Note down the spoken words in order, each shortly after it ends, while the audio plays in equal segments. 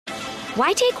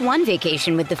Why take one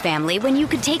vacation with the family when you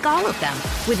could take all of them?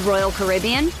 With Royal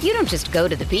Caribbean, you don't just go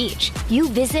to the beach. You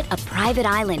visit a private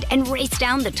island and race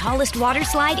down the tallest water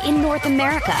slide in North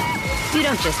America. You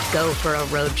don't just go for a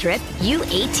road trip. You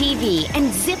ATV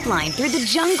and zip line through the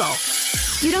jungle.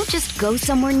 You don't just go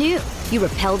somewhere new. You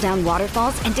rappel down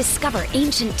waterfalls and discover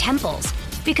ancient temples.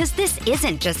 Because this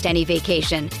isn't just any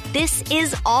vacation. This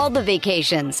is all the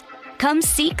vacations. Come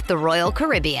seek the Royal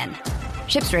Caribbean.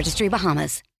 Ships Registry,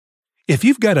 Bahamas. If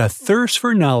you've got a thirst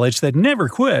for knowledge that never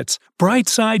quits,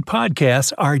 Brightside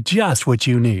Podcasts are just what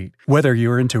you need. Whether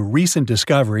you're into recent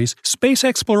discoveries, space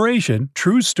exploration,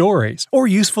 true stories, or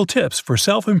useful tips for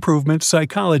self-improvement,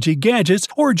 psychology, gadgets,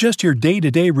 or just your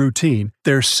day-to-day routine,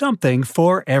 there's something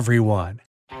for everyone.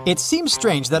 It seems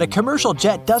strange that a commercial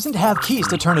jet doesn't have keys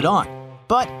to turn it on,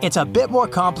 but it's a bit more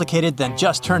complicated than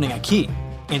just turning a key.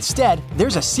 Instead,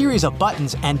 there's a series of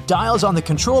buttons and dials on the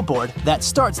control board that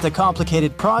starts the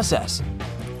complicated process.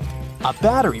 A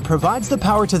battery provides the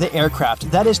power to the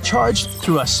aircraft that is charged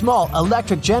through a small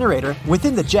electric generator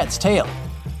within the jet's tail.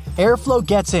 Airflow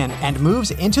gets in and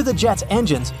moves into the jet's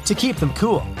engines to keep them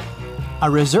cool. A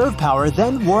reserve power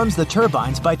then warms the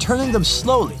turbines by turning them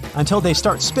slowly until they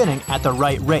start spinning at the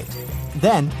right rate.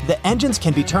 Then, the engines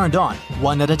can be turned on,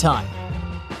 one at a time.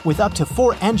 With up to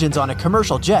 4 engines on a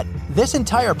commercial jet, this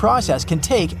entire process can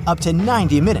take up to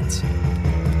 90 minutes.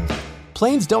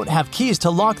 Planes don't have keys to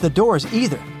lock the doors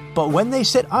either, but when they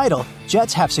sit idle,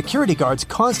 jets have security guards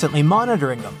constantly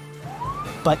monitoring them.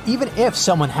 But even if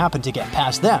someone happened to get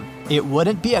past them, it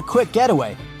wouldn't be a quick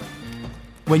getaway.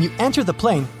 When you enter the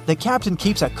plane, the captain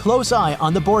keeps a close eye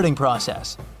on the boarding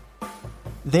process.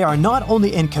 They are not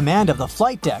only in command of the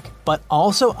flight deck, but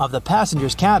also of the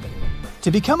passenger's cabin. To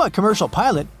become a commercial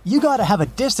pilot, you gotta have a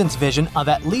distance vision of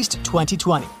at least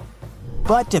 20/20.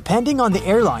 But depending on the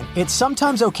airline, it's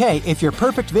sometimes okay if your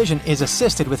perfect vision is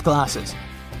assisted with glasses.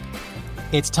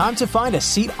 It's time to find a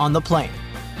seat on the plane.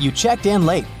 You checked in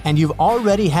late, and you've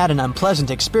already had an unpleasant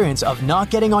experience of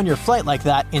not getting on your flight like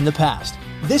that in the past.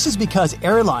 This is because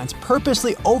airlines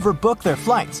purposely overbook their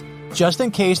flights, just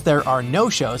in case there are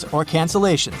no-shows or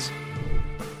cancellations.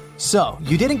 So,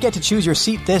 you didn't get to choose your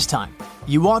seat this time.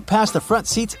 You walk past the front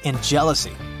seats in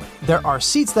jealousy. There are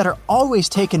seats that are always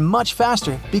taken much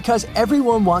faster because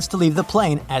everyone wants to leave the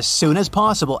plane as soon as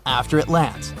possible after it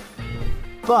lands.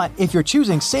 But if you're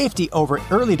choosing safety over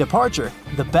early departure,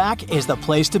 the back is the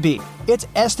place to be. It's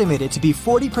estimated to be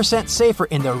 40% safer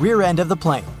in the rear end of the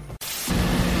plane.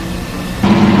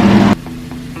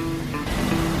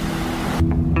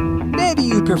 Maybe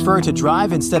you'd prefer to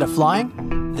drive instead of flying?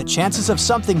 The chances of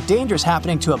something dangerous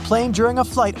happening to a plane during a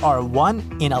flight are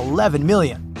 1 in 11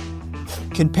 million.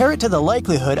 Compare it to the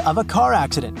likelihood of a car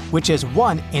accident, which is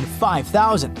 1 in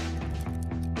 5,000.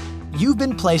 You've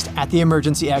been placed at the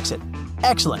emergency exit.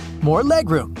 Excellent, more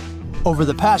legroom. Over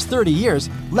the past 30 years,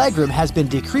 legroom has been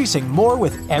decreasing more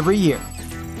with every year.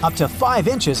 Up to 5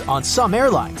 inches on some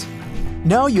airlines.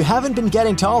 No, you haven't been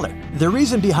getting taller. The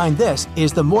reason behind this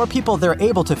is the more people they're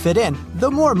able to fit in, the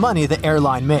more money the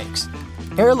airline makes.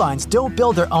 Airlines don't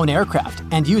build their own aircraft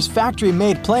and use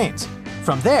factory-made planes.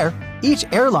 From there, each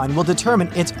airline will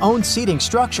determine its own seating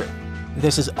structure.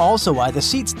 This is also why the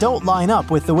seats don't line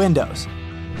up with the windows.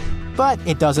 But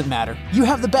it doesn't matter. You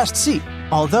have the best seat,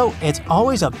 although it's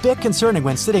always a bit concerning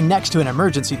when sitting next to an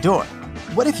emergency door.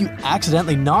 What if you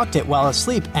accidentally knocked it while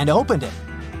asleep and opened it?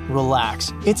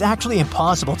 Relax. It's actually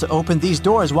impossible to open these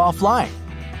doors while flying.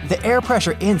 The air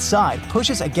pressure inside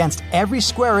pushes against every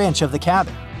square inch of the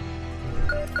cabin.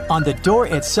 On the door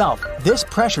itself, this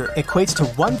pressure equates to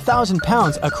 1,000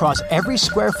 pounds across every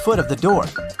square foot of the door.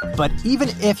 But even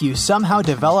if you somehow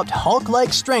developed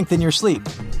Hulk-like strength in your sleep,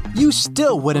 you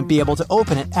still wouldn't be able to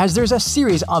open it as there's a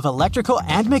series of electrical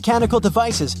and mechanical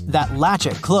devices that latch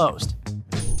it closed.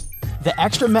 The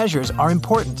extra measures are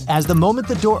important as the moment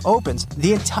the door opens,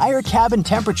 the entire cabin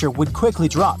temperature would quickly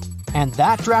drop, and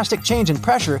that drastic change in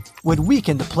pressure would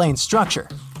weaken the plane's structure.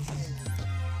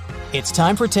 It's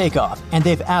time for takeoff, and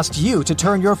they've asked you to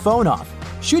turn your phone off.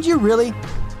 Should you really?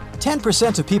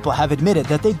 10% of people have admitted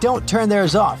that they don't turn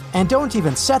theirs off and don't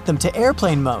even set them to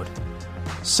airplane mode.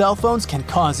 Cell phones can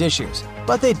cause issues,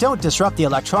 but they don't disrupt the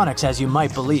electronics as you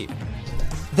might believe.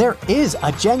 There is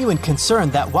a genuine concern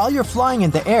that while you're flying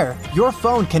in the air, your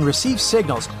phone can receive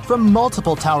signals from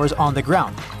multiple towers on the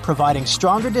ground, providing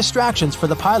stronger distractions for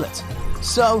the pilots.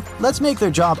 So, let's make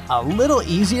their job a little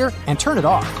easier and turn it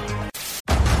off.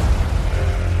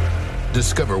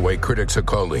 Discover why critics are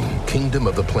calling Kingdom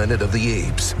of the Planet of the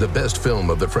Apes the best film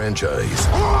of the franchise.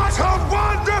 What a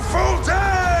wonderful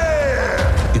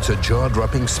day! It's a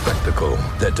jaw-dropping spectacle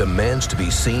that demands to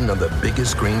be seen on the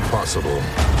biggest screen possible.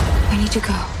 We need to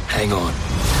go. Hang on.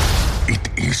 It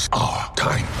is our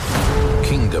time.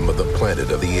 Kingdom of the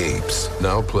Planet of the Apes.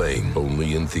 Now playing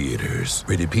only in theaters.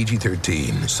 Rated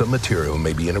PG-13. Some material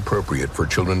may be inappropriate for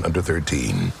children under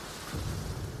 13.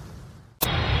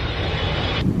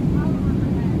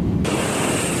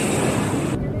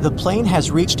 The plane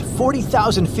has reached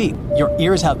 40,000 feet, your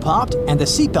ears have popped, and the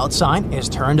seatbelt sign is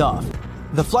turned off.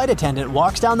 The flight attendant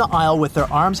walks down the aisle with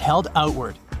their arms held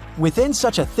outward. Within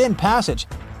such a thin passage,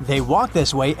 they walk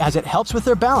this way as it helps with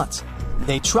their balance.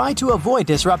 They try to avoid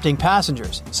disrupting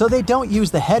passengers, so they don't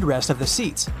use the headrest of the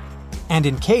seats. And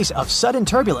in case of sudden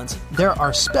turbulence, there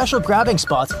are special grabbing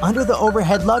spots under the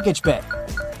overhead luggage bay.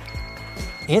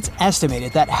 It's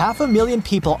estimated that 500,000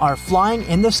 people are flying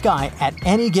in the sky at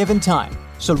any given time.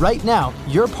 So right now,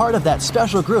 you're part of that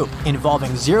special group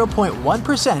involving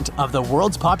 0.1% of the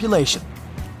world's population.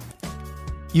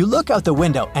 You look out the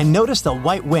window and notice the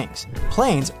white wings.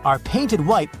 Planes are painted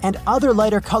white and other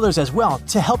lighter colors as well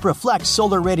to help reflect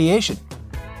solar radiation.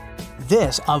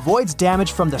 This avoids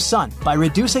damage from the sun by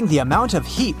reducing the amount of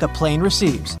heat the plane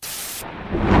receives.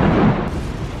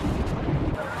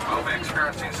 We'll be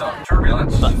experiencing some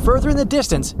turbulence. But further in the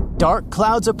distance, dark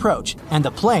clouds approach, and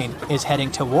the plane is heading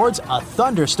towards a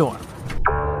thunderstorm.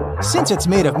 Since it's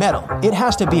made of metal, it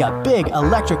has to be a big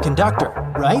electric conductor,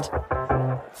 right?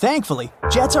 Thankfully,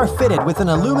 jets are fitted with an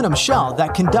aluminum shell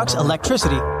that conducts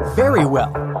electricity very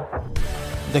well.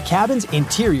 The cabin's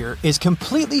interior is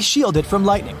completely shielded from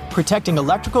lightning, protecting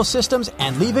electrical systems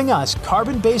and leaving us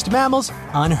carbon-based mammals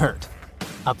unhurt.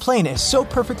 A plane is so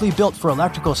perfectly built for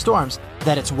electrical storms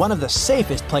that it's one of the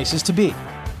safest places to be.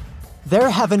 There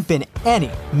haven't been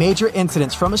any major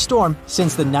incidents from a storm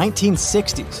since the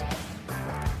 1960s.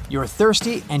 You're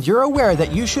thirsty and you're aware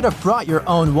that you should have brought your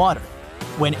own water.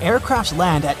 When aircrafts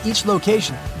land at each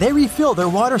location, they refill their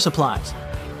water supplies.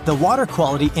 The water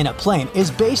quality in a plane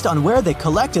is based on where they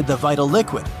collected the vital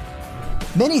liquid.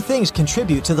 Many things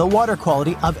contribute to the water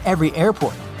quality of every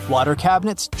airport. Water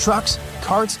cabinets, trucks,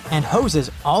 carts, and hoses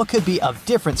all could be of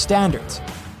different standards.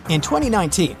 In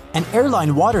 2019, an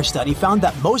airline water study found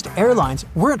that most airlines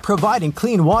weren't providing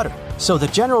clean water, so the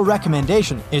general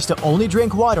recommendation is to only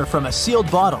drink water from a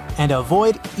sealed bottle and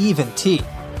avoid even tea.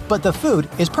 But the food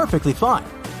is perfectly fine.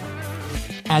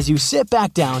 As you sit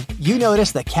back down, you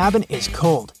notice the cabin is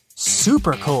cold.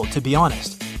 Super cold, to be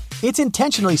honest. It's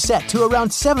intentionally set to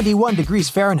around 71 degrees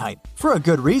Fahrenheit for a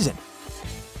good reason.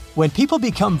 When people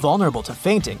become vulnerable to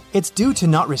fainting, it's due to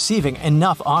not receiving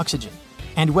enough oxygen.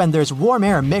 And when there's warm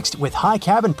air mixed with high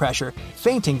cabin pressure,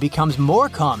 fainting becomes more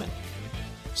common.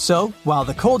 So, while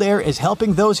the cold air is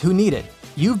helping those who need it,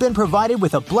 you've been provided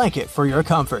with a blanket for your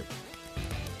comfort.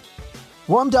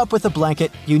 Warmed up with a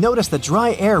blanket, you notice the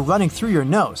dry air running through your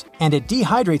nose, and it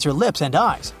dehydrates your lips and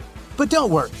eyes. But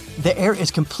don't worry, the air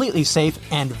is completely safe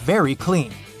and very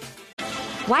clean.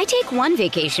 Why take one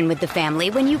vacation with the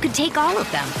family when you could take all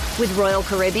of them? With Royal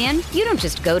Caribbean, you don't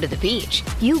just go to the beach.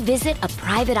 You visit a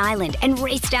private island and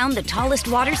race down the tallest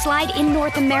water slide in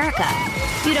North America.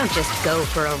 You don't just go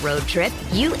for a road trip.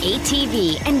 You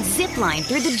ATV and zip line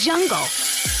through the jungle.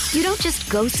 You don't just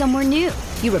go somewhere new.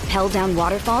 You rappel down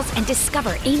waterfalls and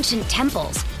discover ancient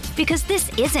temples. Because this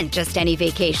isn't just any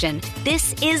vacation.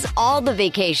 This is all the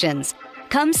vacations.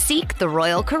 Come seek the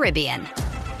Royal Caribbean.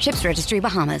 Ships Registry,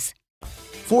 Bahamas.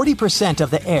 40% of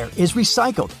the air is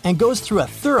recycled and goes through a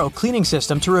thorough cleaning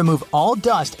system to remove all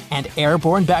dust and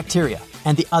airborne bacteria,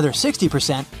 and the other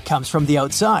 60% comes from the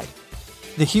outside.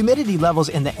 The humidity levels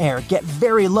in the air get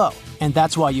very low, and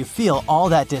that's why you feel all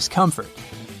that discomfort.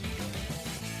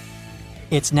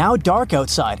 It's now dark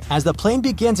outside as the plane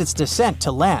begins its descent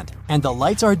to land, and the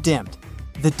lights are dimmed.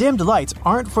 The dimmed lights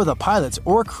aren't for the pilots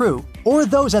or crew or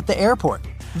those at the airport.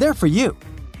 They're for you.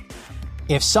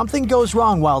 If something goes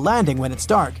wrong while landing when it's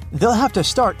dark, they'll have to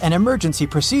start an emergency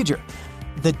procedure.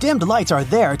 The dimmed lights are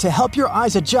there to help your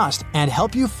eyes adjust and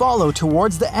help you follow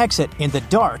towards the exit in the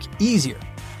dark easier.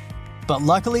 But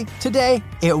luckily, today,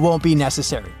 it won't be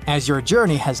necessary, as your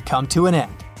journey has come to an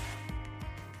end.